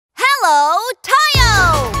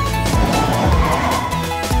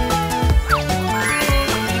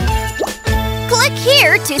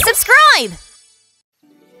here to subscribe!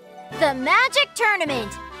 The Magic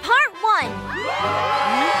Tournament, Part 1.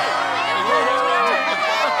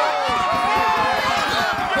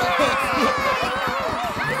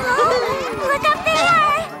 Look up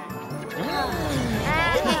there!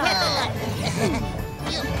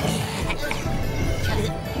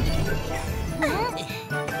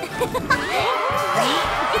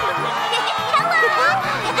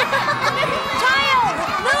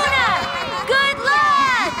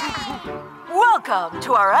 Welcome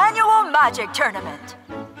to our annual Magic Tournament.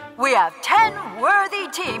 We have 10 worthy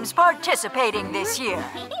teams participating this year.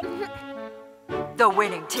 The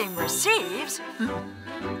winning team receives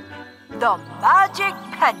the Magic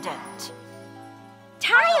Pendant.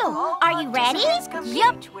 Tayo, are you ready?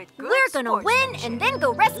 Yep, we're gonna win and then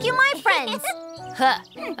go rescue my friends. Huh,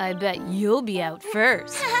 I bet you'll be out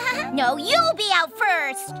first. No, you'll be out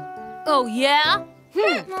first. Oh, yeah?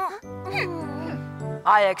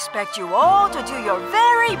 I expect you all to do your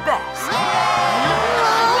very best.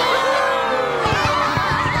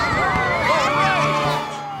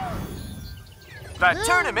 The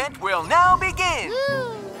tournament will now begin.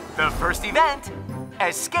 The first event,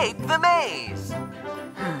 Escape the Maze.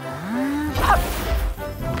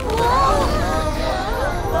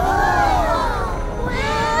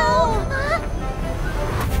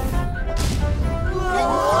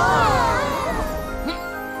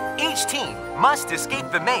 Each team must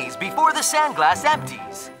escape the maze before the sandglass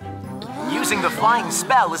empties. Using the flying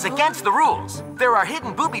spell is against the rules. There are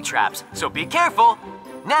hidden booby traps, so be careful.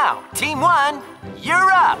 Now, Team 1,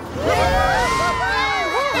 you're up!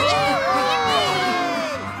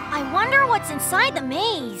 I wonder what's inside the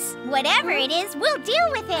maze. Whatever it is, we'll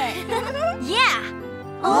deal with it. Yeah.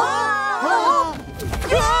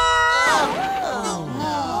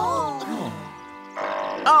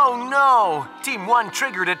 Oh no! Team 1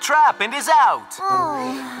 triggered a trap and is out!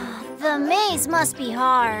 Oh, the maze must be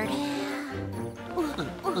hard.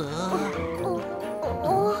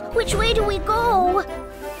 Which way do we go?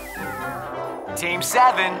 Team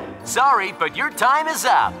 7, sorry, but your time is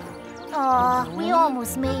up. Aw, we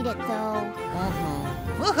almost made it though.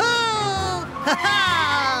 Woohoo!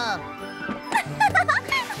 Ha-ha!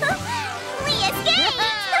 We escaped!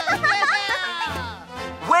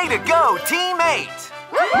 Way to go, Team 8!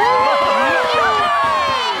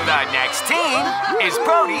 The next team is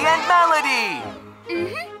Prody and Melody.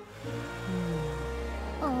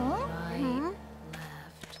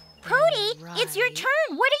 Prody, it's your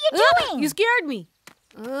turn. What are you doing? You scared me.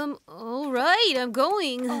 All right, I'm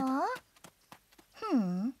going.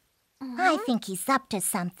 I think he's up to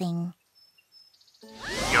something.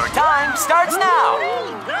 Your time starts now.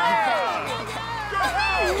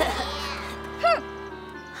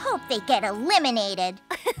 Hope they get eliminated.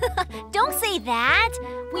 Don't say that.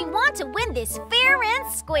 We want to win this fair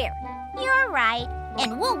and square. You're right,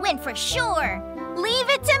 and we'll win for sure. Leave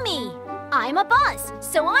it to me. I'm a boss,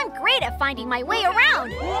 so I'm great at finding my way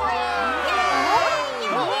around.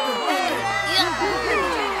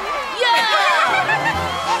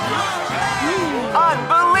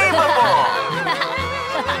 Unbelievable!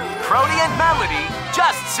 Prody and Melody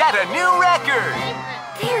just set a new record.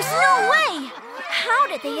 There's no way. How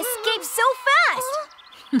did they escape so fast?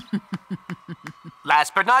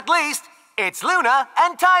 Last but not least, it's Luna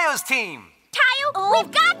and Tayo's team. Tayo,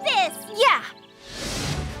 we've got this. Yeah.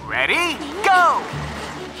 Ready? Go!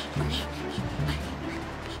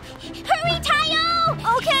 Hurry, Tayo!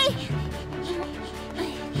 Okay.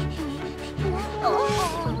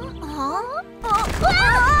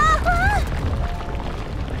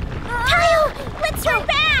 Tayo, let's turn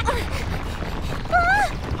back!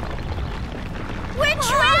 We're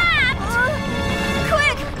trapped!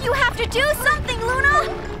 Quick, you have to do something, Luna!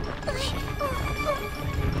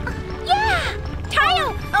 Yeah! Tayo,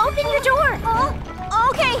 open your door!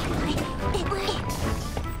 Okay.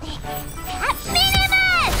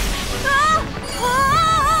 Minimus!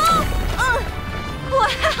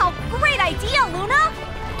 Wow, great idea, Luna!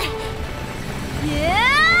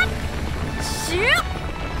 Yeah! Shoot!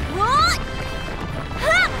 What?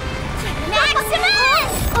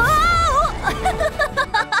 Maximus!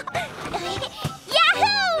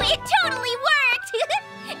 Yahoo! It totally worked!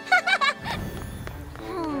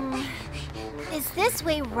 Is this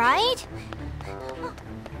way right?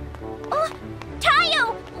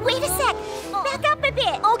 Tayo! Wait a sec! Back up a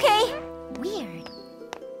bit! Okay. Weird.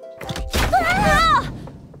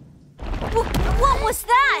 What was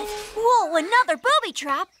that? Whoa, another booby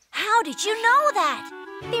trap? How did you know that?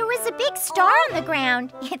 There was a big star on the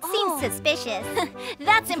ground. It seems suspicious.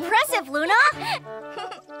 That's impressive, Luna!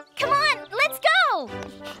 Come on, let's go!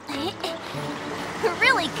 We're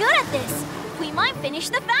really good at this. We she might finish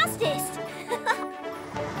the fastest.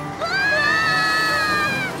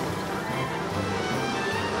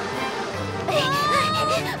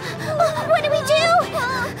 What do we do?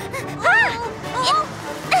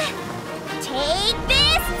 Take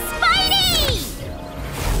this, Spidey!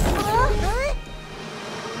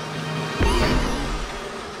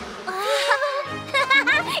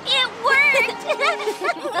 It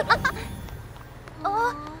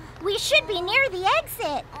worked! We should be near the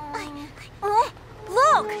exit.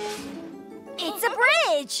 Look! It's a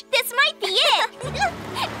bridge! This might be it!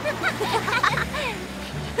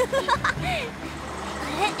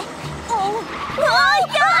 Oh,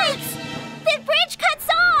 yikes! The bridge cuts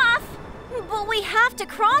off! But we have to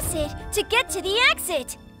cross it to get to the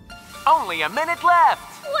exit. Only a minute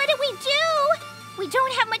left. What do we do? We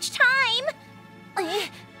don't have much time.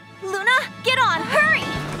 Luna, get on, hurry!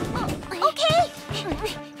 Okay.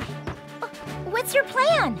 What's your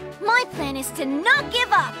plan? My plan is to not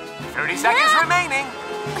give up. 30 seconds remaining.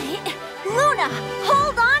 Luna,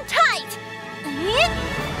 hold on tight.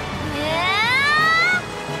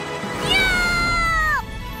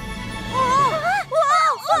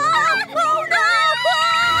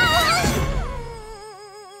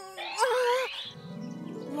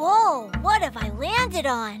 Whoa, what have I landed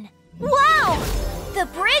on? Wow! The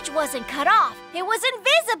bridge wasn't cut off. It was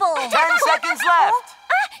invisible. 10 seconds left.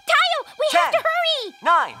 Tayo, we have 10, to hurry!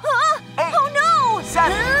 9, 8, Oh no!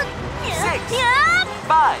 7, 6,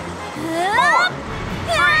 5, 4,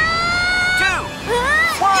 3, 2,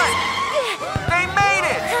 1. They made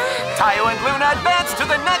it! Tayo and Luna advance to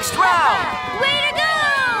the next round. Way to go!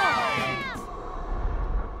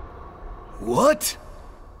 What?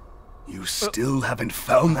 You still haven't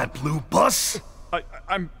found that blue bus?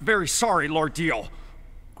 I'm very sorry, Lord Deal.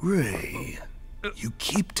 Gray, you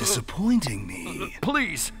keep disappointing me.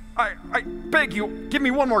 Please, I beg you, give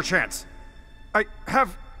me one more chance. I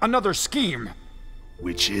have another scheme.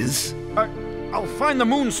 Which is? I'll find the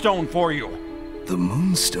Moonstone for you. The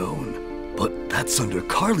Moonstone? But that's under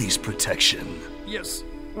Carly's protection. Yes,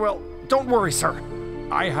 well, don't worry, sir.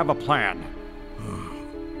 I have a plan.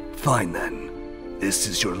 Fine then. This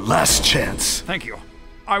is your last chance. Thank you.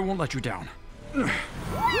 I won't let you down.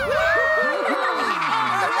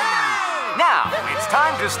 Now, it's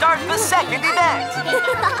time to start the second event.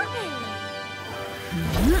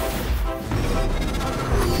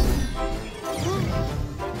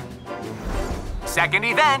 Second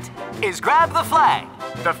event is grab the flag.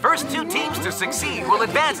 The first two teams to succeed will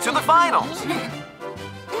advance to the finals.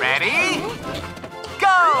 Ready?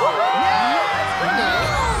 Go!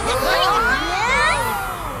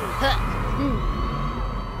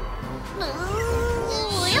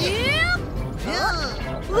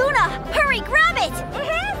 Luna, hurry, grab it!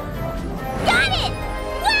 Got it!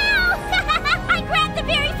 Wow! I grabbed the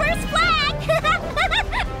very first flag!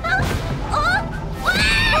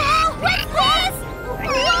 What's this?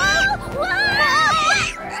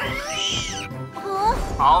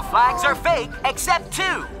 All flags are fake except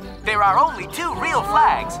two. There are only two real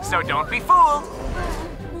flags, so don't be fooled.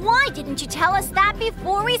 Why didn't you tell us that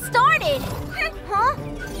before we started? Huh?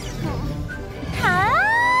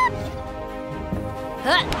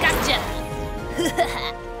 Gotcha!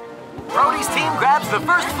 Prody's team grabs the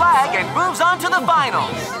first flag and moves on to the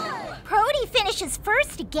finals. Prody finishes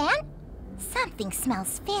first again? Something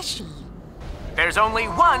smells fishy. There's only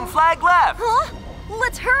one flag left. Huh?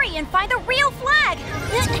 Let's hurry and find the real flag!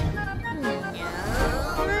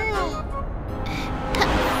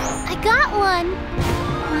 I got one.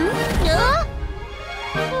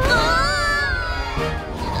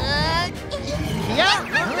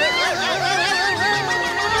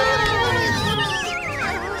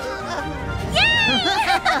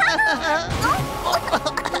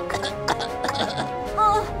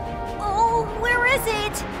 Where is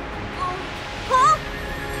it? Huh?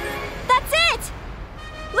 That's it!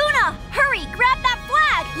 Luna, hurry, grab that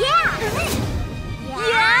flag! Yeah!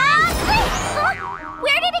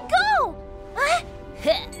 Where did it go?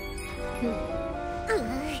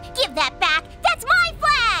 Give that back! That's my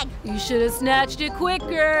flag! You should have snatched it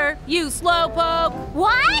quicker, you slowpoke.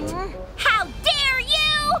 What? How dare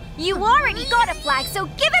you! You already got a flag, so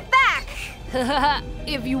give it back!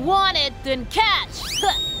 If you want it, then catch.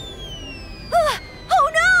 Oh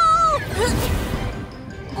no!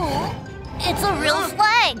 It's a real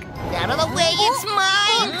flag! Out of the way, it's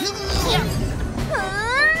mine!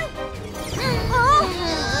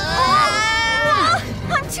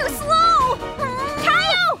 I'm too slow!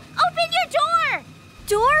 Tayo! Open your door!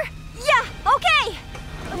 Door? Yeah, okay!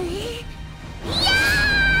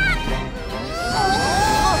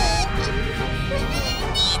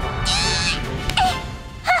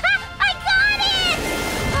 I got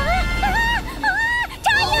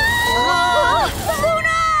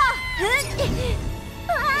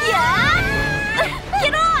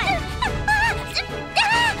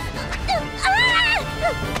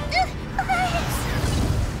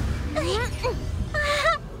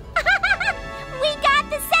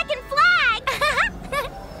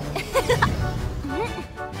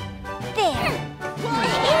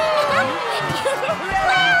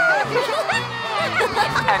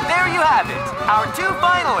our 2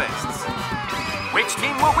 finalists. Which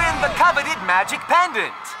team will win the coveted magic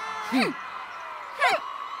pendant?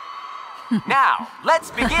 Now,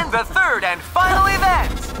 let's begin the third and final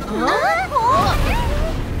event. Huh?